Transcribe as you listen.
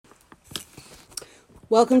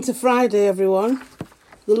Welcome to Friday, everyone.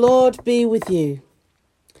 The Lord be with you.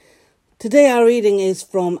 Today our reading is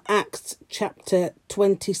from Acts chapter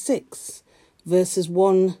 26, verses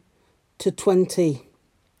 1 to 20.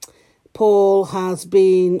 Paul has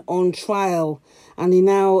been on trial and he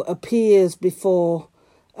now appears before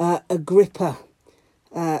Agrippa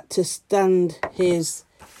to stand his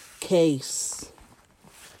case.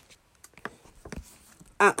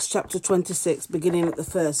 Acts chapter 26, beginning at the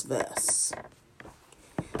first verse.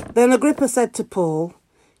 Then Agrippa said to Paul,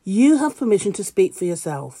 "You have permission to speak for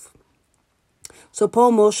yourself." So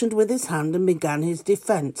Paul motioned with his hand and began his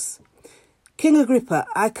defence. "King Agrippa,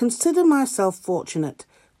 I consider myself fortunate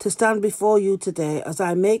to stand before you today as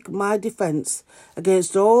I make my defence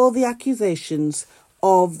against all the accusations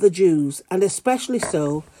of the Jews, and especially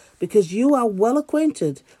so because you are well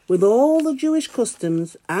acquainted with all the Jewish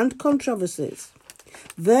customs and controversies.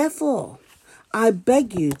 Therefore, I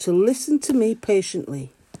beg you to listen to me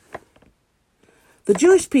patiently. The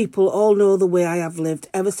Jewish people all know the way I have lived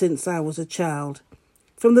ever since I was a child,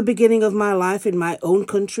 from the beginning of my life in my own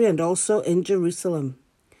country and also in Jerusalem.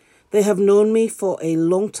 They have known me for a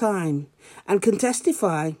long time and can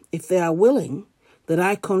testify, if they are willing, that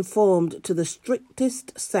I conformed to the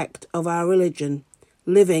strictest sect of our religion,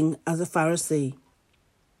 living as a Pharisee.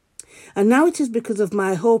 And now it is because of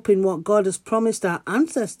my hope in what God has promised our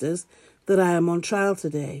ancestors that I am on trial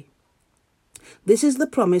today. This is the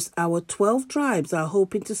promise our 12 tribes are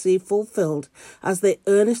hoping to see fulfilled as they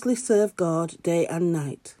earnestly serve God day and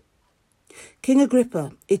night. King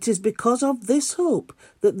Agrippa, it is because of this hope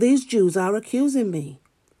that these Jews are accusing me.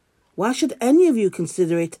 Why should any of you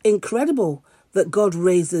consider it incredible that God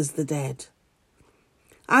raises the dead?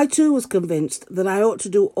 I too was convinced that I ought to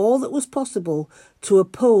do all that was possible to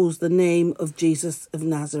oppose the name of Jesus of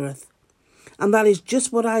Nazareth. And that is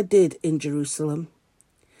just what I did in Jerusalem.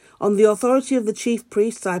 On the authority of the chief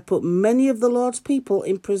priests, I put many of the Lord's people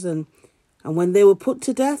in prison, and when they were put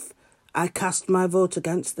to death, I cast my vote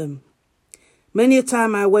against them. Many a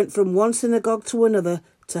time I went from one synagogue to another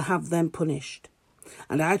to have them punished,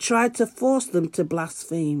 and I tried to force them to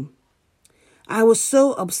blaspheme. I was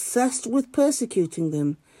so obsessed with persecuting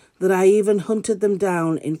them that I even hunted them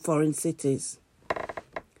down in foreign cities.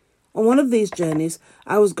 On one of these journeys,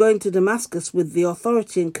 I was going to Damascus with the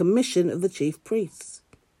authority and commission of the chief priests.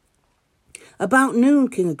 About noon,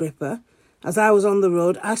 King Agrippa, as I was on the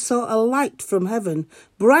road, I saw a light from heaven,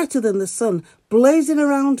 brighter than the sun, blazing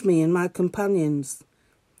around me and my companions.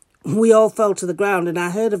 We all fell to the ground, and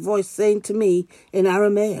I heard a voice saying to me in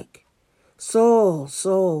Aramaic, 'Saul,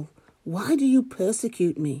 Saul, why do you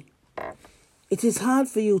persecute me? It is hard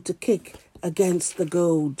for you to kick against the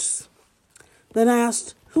goads.' Then I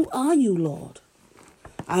asked, 'Who are you, Lord?'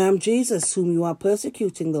 'I am Jesus, whom you are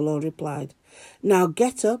persecuting,' the Lord replied. 'Now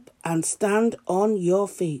get up and stand on your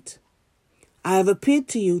feet. I have appeared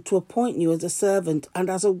to you to appoint you as a servant and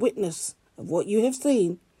as a witness of what you have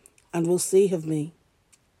seen and will see of me.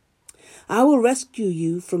 I will rescue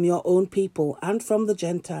you from your own people and from the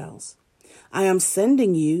Gentiles. I am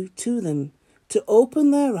sending you to them to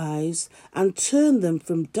open their eyes and turn them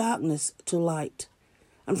from darkness to light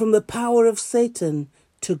and from the power of Satan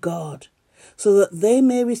to God, so that they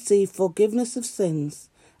may receive forgiveness of sins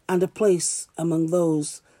and a place among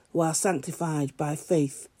those who are sanctified by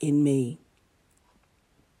faith in me.'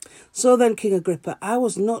 So then, King Agrippa, I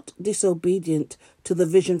was not disobedient to the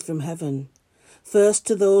vision from heaven, first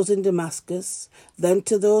to those in Damascus, then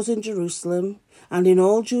to those in Jerusalem, and in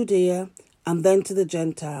all Judea, and then to the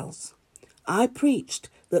Gentiles. I preached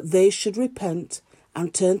that they should repent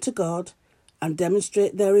and turn to God and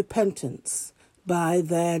demonstrate their repentance by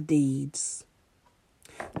their deeds."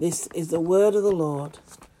 This is the word of the Lord.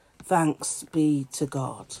 Thanks be to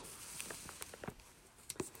God.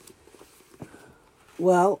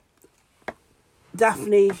 Well,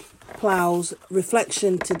 Dafne Plou's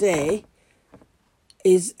reflection today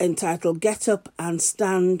is entitled "Get Up and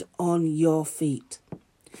Stand on Your Feet."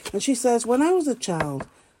 And she says, "When I was a child,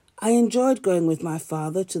 I enjoyed going with my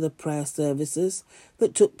father to the prayer services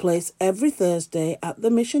that took place every Thursday at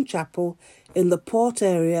the Mission Chapel in the port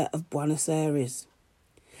area of Buenos Aires.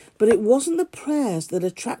 But it wasn't the prayers that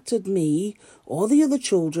attracted me or the other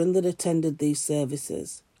children that attended these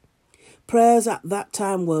services. Prayers at that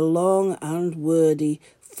time were long and wordy,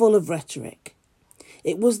 full of rhetoric.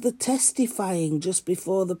 It was the testifying just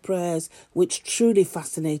before the prayers which truly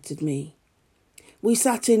fascinated me. We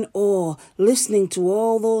sat in awe, listening to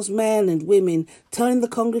all those men and women telling the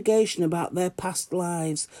congregation about their past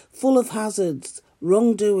lives, full of hazards,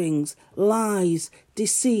 wrongdoings, lies,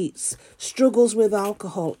 deceits, struggles with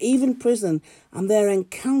alcohol, even prison, and their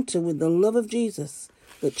encounter with the love of Jesus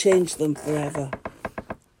that changed them forever.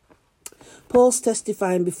 Paul's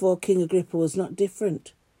testifying before King Agrippa was not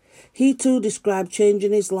different. He too described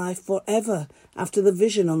changing his life forever after the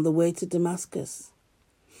vision on the way to Damascus.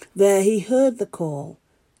 There he heard the call,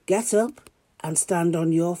 "Get up and stand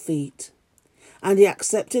on your feet." And he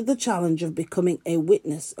accepted the challenge of becoming a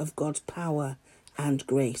witness of God's power and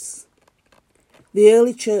grace. The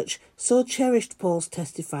early church so cherished Paul's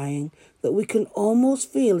testifying that we can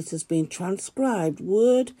almost feel it has been transcribed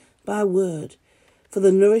word by word for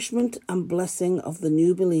the nourishment and blessing of the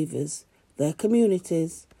new believers, their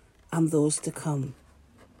communities, and those to come.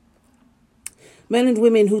 Men and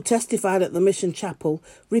women who testified at the mission chapel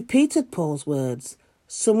repeated Paul's words,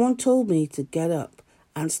 "Someone told me to get up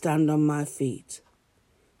and stand on my feet."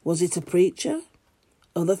 Was it a preacher?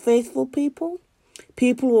 Other faithful people?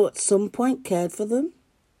 People who at some point cared for them?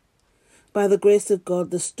 By the grace of God,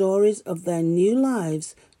 the stories of their new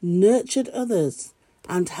lives nurtured others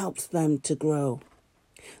and helped them to grow.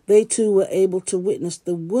 They too were able to witness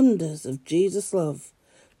the wonders of Jesus' love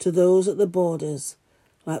to those at the borders,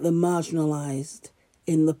 like the marginalised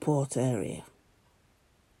in the port area.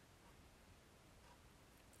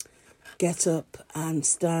 Get up and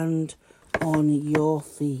stand on your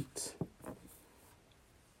feet.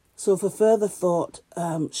 So for further thought,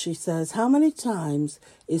 she says, how many times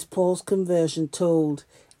is Paul's conversion told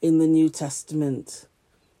in the New Testament?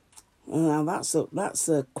 Now that's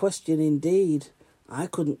a question indeed. I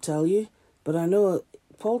couldn't tell you, but I know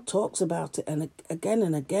Paul talks about it and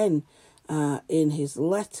again in his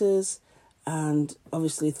letters, and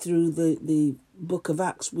obviously through the book of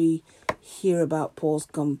Acts we hear about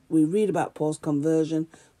we read about Paul's conversion,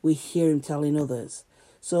 we hear him telling others.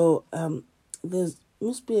 So there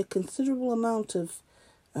must be a considerable amount of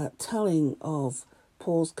telling of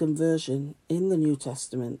Paul's conversion in the New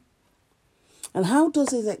Testament. And how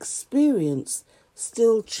does his experience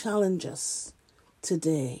still challenge us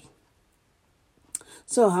today?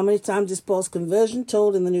 So how many times is Paul's conversion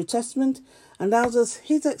told in the New Testament? And how does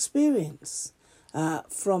his experience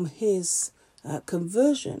from his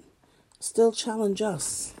conversion still challenge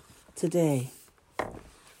us today?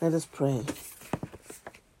 Let us pray.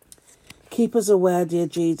 Keep us aware, dear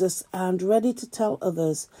Jesus, and ready to tell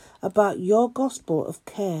others about your gospel of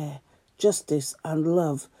care, justice and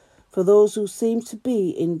love for those who seem to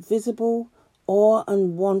be invisible or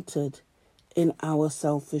unwanted in our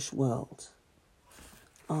selfish world.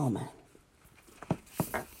 Amen.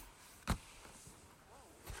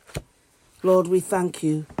 Lord, we thank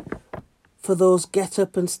you for those get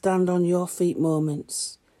up and stand on your feet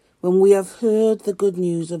moments when we have heard the good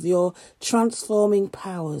news of your transforming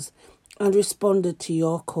powers and responded to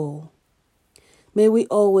your call. May we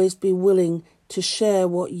always be willing to share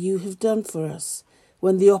what you have done for us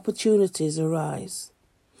when the opportunities arise.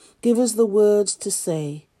 Give us the words to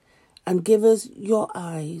say and give us your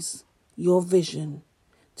eyes, your vision,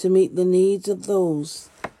 to meet the needs of those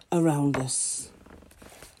around us.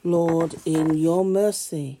 Lord, in your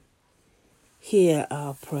mercy, hear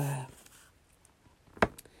our prayer.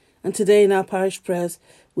 And today in our parish prayers,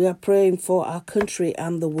 we are praying for our country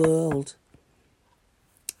and the world.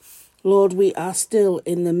 Lord, we are still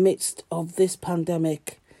in the midst of this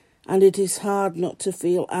pandemic, and it is hard not to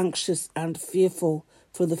feel anxious and fearful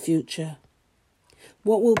for the future.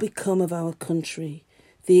 What will become of our country,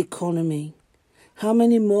 the economy? How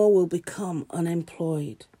many more will become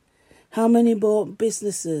unemployed? How many more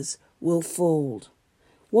businesses will fold?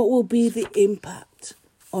 What will be the impact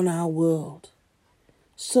on our world?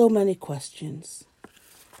 So many questions.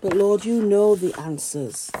 But Lord, you know the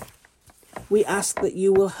answers. We ask that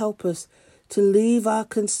you will help us to leave our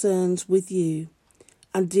concerns with you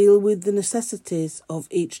and deal with the necessities of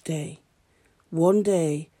each day, one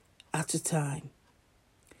day at a time.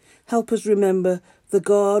 Help us remember the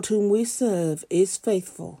God whom we serve is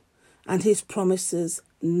faithful and his promises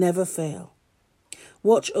never fail.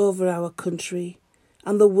 Watch over our country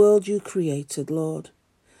and the world you created, Lord.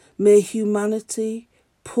 May humanity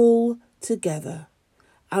pull together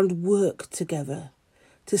and work together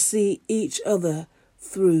to see each other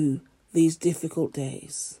through these difficult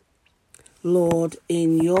days. Lord,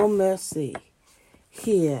 in your mercy,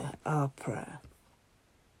 hear our prayer.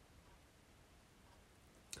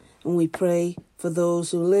 And we pray for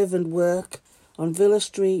those who live and work on Villa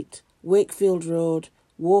Street, Wakefield Road,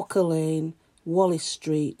 Walker Lane, Wallace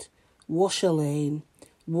Street, Washer Lane,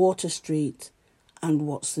 Water Street and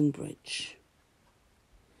Watson Bridge.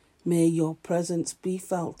 May your presence be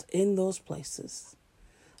felt in those places.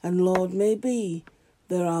 And Lord, maybe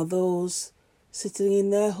there are those sitting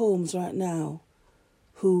in their homes right now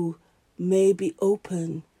who may be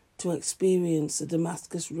open to experience a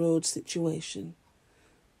Damascus Road situation.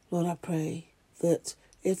 Lord, I pray that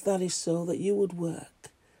if that is so, that you would work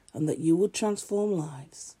and that you would transform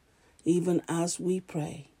lives, even as we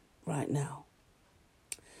pray right now.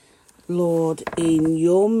 Lord, in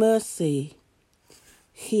your mercy,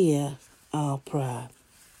 hear our prayer.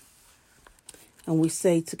 And we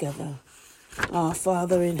say together, Our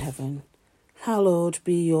Father in heaven, hallowed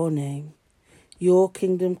be your name. Your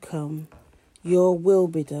kingdom come, your will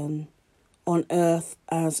be done, on earth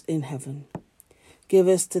as in heaven. Give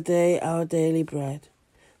us today our daily bread.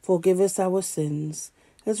 Forgive us our sins,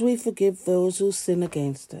 as we forgive those who sin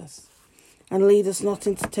against us. And lead us not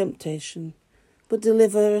into temptation, but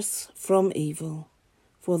deliver us from evil.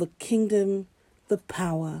 For the kingdom, the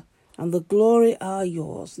power, and the glory are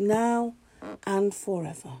yours, now and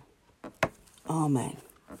forever. Amen.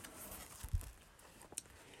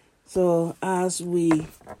 So as we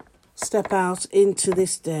step out into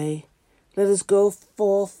this day, let us go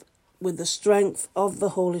forth with the strength of the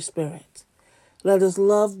Holy Spirit. Let us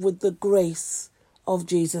love with the grace of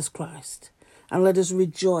Jesus Christ. And let us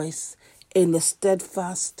rejoice in the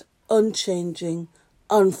steadfast, unchanging,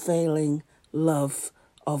 unfailing love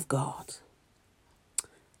of God.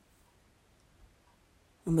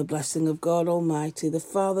 And the blessing of God Almighty, the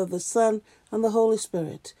Father, the Son, and the Holy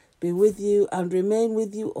Spirit be with you and remain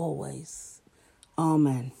with you always.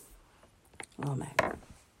 Amen. Amen.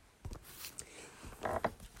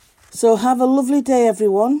 So have a lovely day,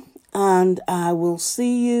 everyone, and I will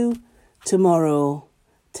see you tomorrow.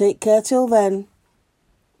 Take care till then.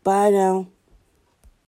 Bye now.